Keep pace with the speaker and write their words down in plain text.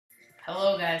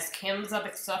Hello guys, Cam's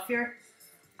Epic Stuff here.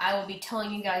 I will be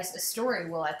telling you guys a story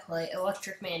while I play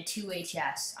Electric Man 2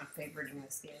 HS. I'm favoriting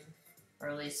this game, or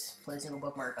at least placing a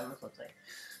bookmark on this website.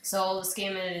 So this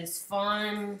game is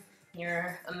fun.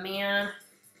 You're a man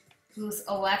who's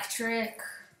electric,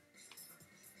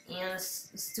 and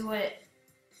let's do it.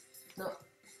 No,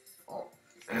 oh.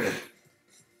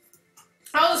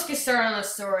 I'll just get started on the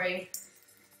story.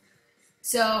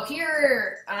 So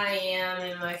here I am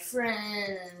and my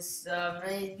friends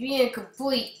being a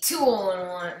complete tool and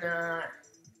whatnot.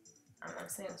 I'm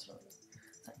not saying this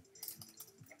really.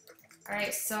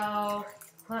 Alright, so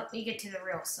let me get to the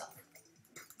real stuff.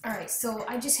 Alright, so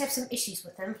I just have some issues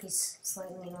with him. He's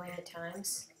slightly annoying at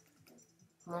times.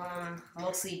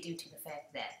 Mostly due to the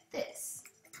fact that this.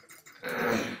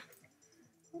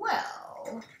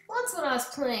 Well, once when I was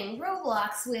playing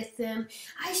Roblox with him,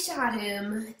 I shot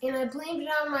him, and I blamed it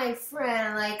on my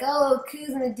friend, like, oh,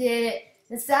 Kuzma did it,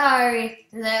 and sorry,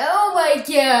 and like, oh my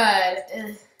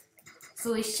god.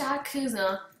 So he shot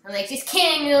Kuzma, I'm like, just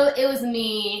kidding, it was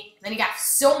me. And then he got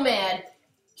so mad,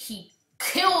 he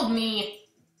killed me,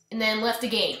 and then left the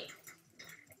game.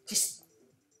 Just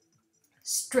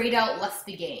straight out left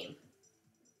the game.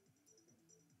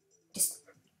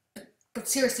 But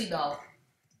seriously though.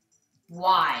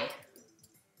 Why?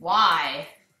 Why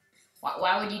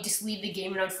would you just leave the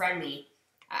game and unfriend me?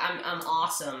 I'm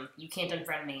awesome. You can't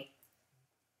unfriend me.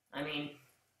 I mean...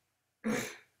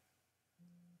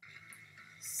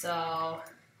 So...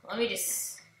 Let me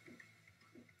just...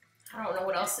 I don't know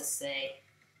what else to say.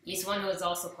 He's one who was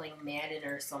also playing Madden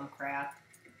or some crap.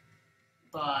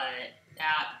 But...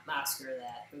 screw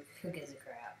that. Who gives a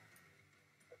crap?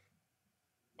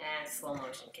 And slow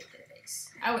motion kick to the face.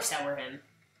 I wish that were him.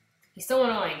 He's so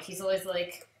annoying. He's always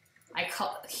like, he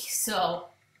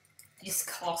just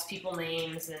calls people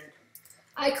names, and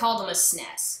I called him a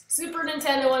SNES. Super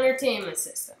Nintendo Entertainment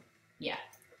System. Yeah,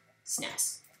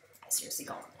 SNES. I seriously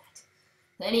called him that.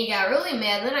 Then he got really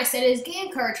mad, and then I said his game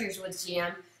cartridge was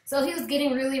jammed, so he was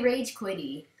getting really rage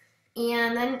quitty.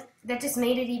 And then that just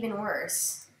made it even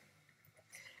worse.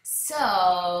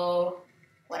 So,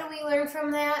 what do we learn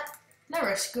from that?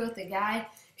 Never screw with a guy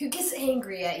who gets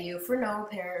angry at you for no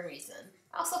apparent reason.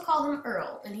 I also call him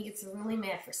Earl, and he gets really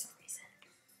mad for some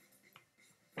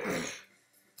reason.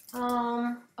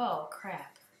 Oh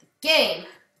crap. The game!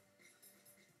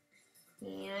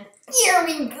 And here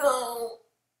we go!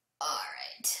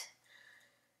 Alright.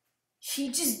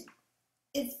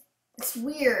 It's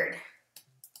weird.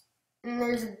 And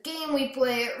there's a game we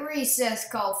play at recess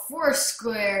called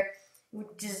Foursquare,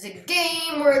 which is a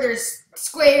game where there's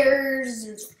squares,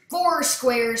 there's 4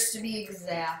 squares to be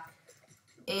exact,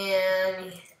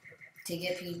 and to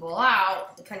get people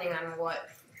out, depending on what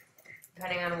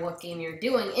game you're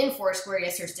doing in Foursquare,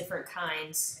 yes, there's different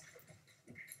kinds.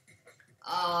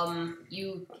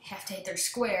 You have to hit their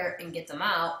square and get them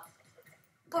out,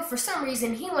 but for some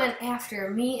reason he went after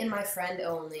me and my friend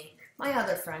only. My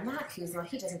other friend, not Kuzma,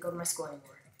 he doesn't go to my school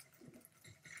anymore.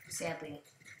 Sadly,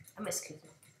 I miss Kuzma.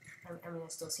 I mean, I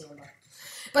still see him,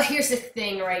 but here's the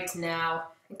thing right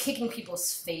now. I'm kicking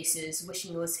people's faces,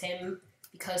 wishing it was him,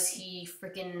 because he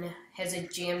freaking has a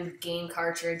jammed game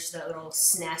cartridge, that little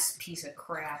SNES piece of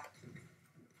crap.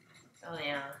 Oh,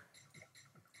 yeah.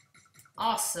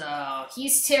 Also,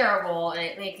 he's terrible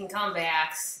at making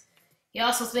comebacks. He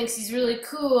also thinks he's really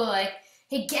cool, like,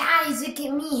 hey guys, look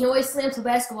at me. He always slams the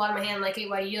basketball out of my hand, like, hey,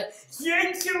 why do you? Yeah,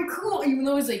 I'm so cool, even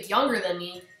though he's, like, younger than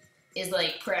me. Is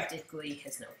like practically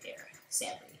has no hair,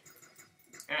 sadly.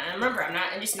 And remember,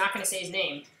 I'm just not gonna say his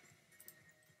name.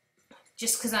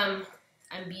 Just because I'm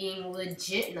being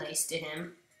legit nice to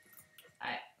him.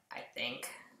 I think.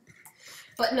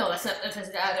 But no, that's not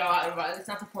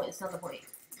the point. It's not the point.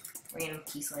 Random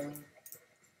key slamming.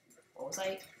 What was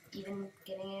I even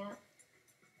getting at?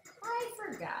 I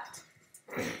forgot.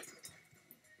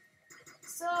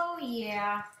 So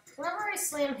yeah. Whenever I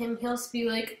slam him, he'll just be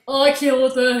like, oh, I can't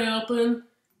let that happen.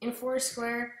 In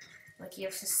Foursquare, like, you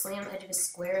have to slam the edge of a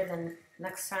square, then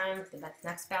next time, the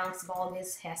next bounce ball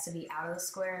is has to be out of the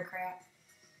square and crap.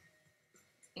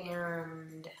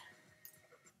 And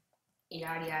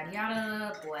yada yada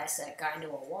yada, blast that guy into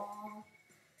a wall.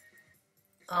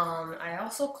 I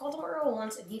also called him Earl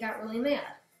once, and he got really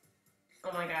mad.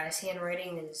 Oh my god, his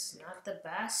handwriting is not the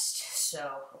best,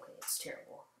 so, okay, it's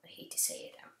terrible. I hate to say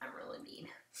it, I'm really mean.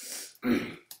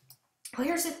 Well,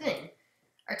 here's the thing.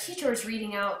 Our teacher was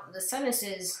reading out the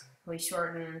sentences we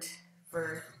shortened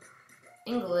for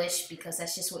English, because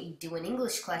that's just what you do in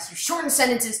English class. You shorten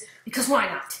sentences, because why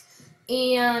not?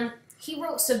 And he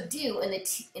wrote subdue, and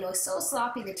it was so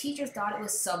sloppy, the teacher thought it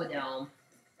was subadome.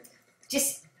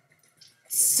 Just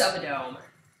subadome.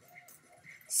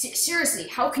 Seriously,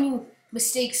 how can you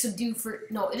mistake subdue for...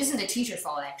 No, it isn't the teacher's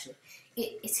fault, actually.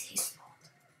 It's his fault.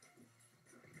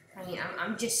 I mean,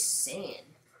 I'm just saying.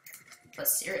 But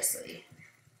seriously,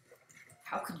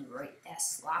 how could you write that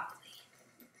sloppily?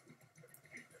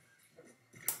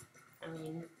 I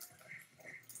mean,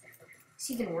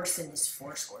 it's even worse than his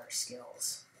Foursquare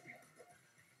skills.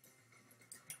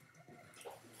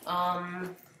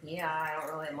 Yeah, I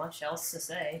don't really have much else to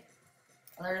say.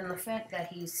 Other than the fact that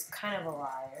he's kind of a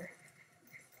liar.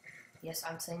 Yes,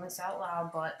 I'm saying this out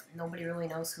loud, but nobody really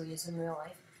knows who he is in real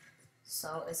life.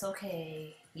 So it's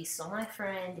okay. He's still my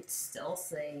friend. It's still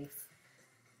safe.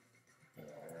 And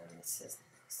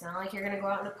it's not like you're gonna go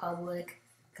out in the public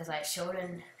because I showed a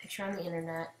picture on the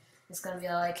internet. It's gonna be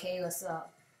like, hey, what's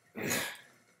up? His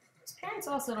parents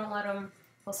also don't let him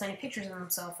post any pictures of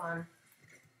himself on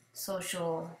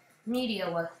social media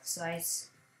websites,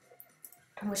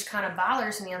 which kind of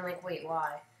bothers me. I'm like, wait,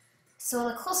 why? So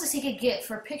the closest he could get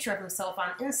for a picture of himself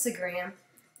on Instagram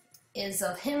is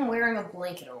of him wearing a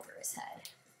blanket over his head.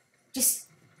 Just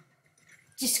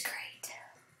great.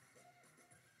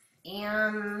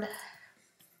 And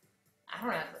I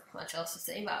don't have much else to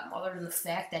say about him other than the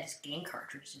fact that his game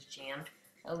cartridge is jammed.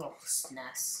 A little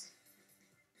SNES.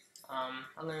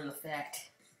 Other than the fact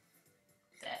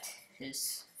that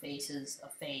his face is a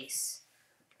face.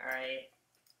 Alright.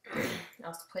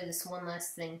 I'll have to play this one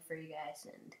last thing for you guys,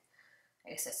 and I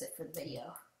guess that's it for the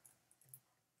video.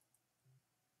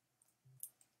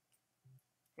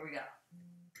 Here we go.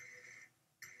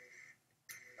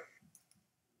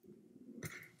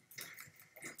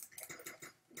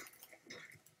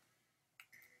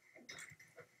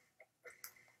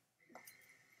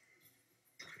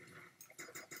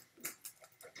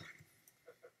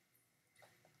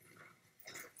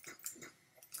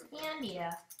 And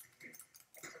yeah,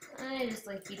 I just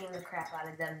like beating the crap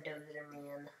out of them Dozer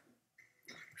man.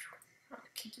 I'll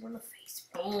kick you in the face.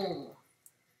 Boom!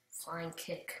 Flying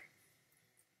kick.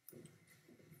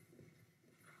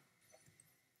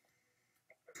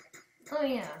 Oh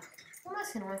yeah, one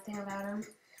last annoying thing about him.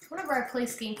 Whenever I play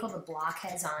this game called The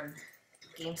Blockheads on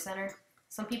Game Center,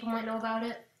 some people might know about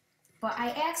it, but I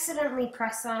accidentally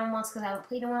pressed on him once because I haven't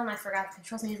played in a while and I forgot the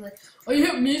controls, and he's like, oh, you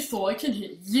hit me so I can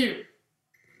hit you.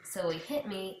 So he hit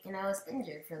me, and I was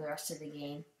injured for the rest of the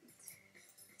game.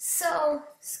 So,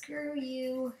 screw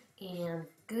you, and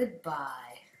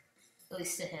goodbye. At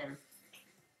least to him.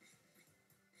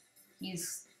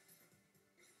 He's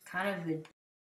kind of been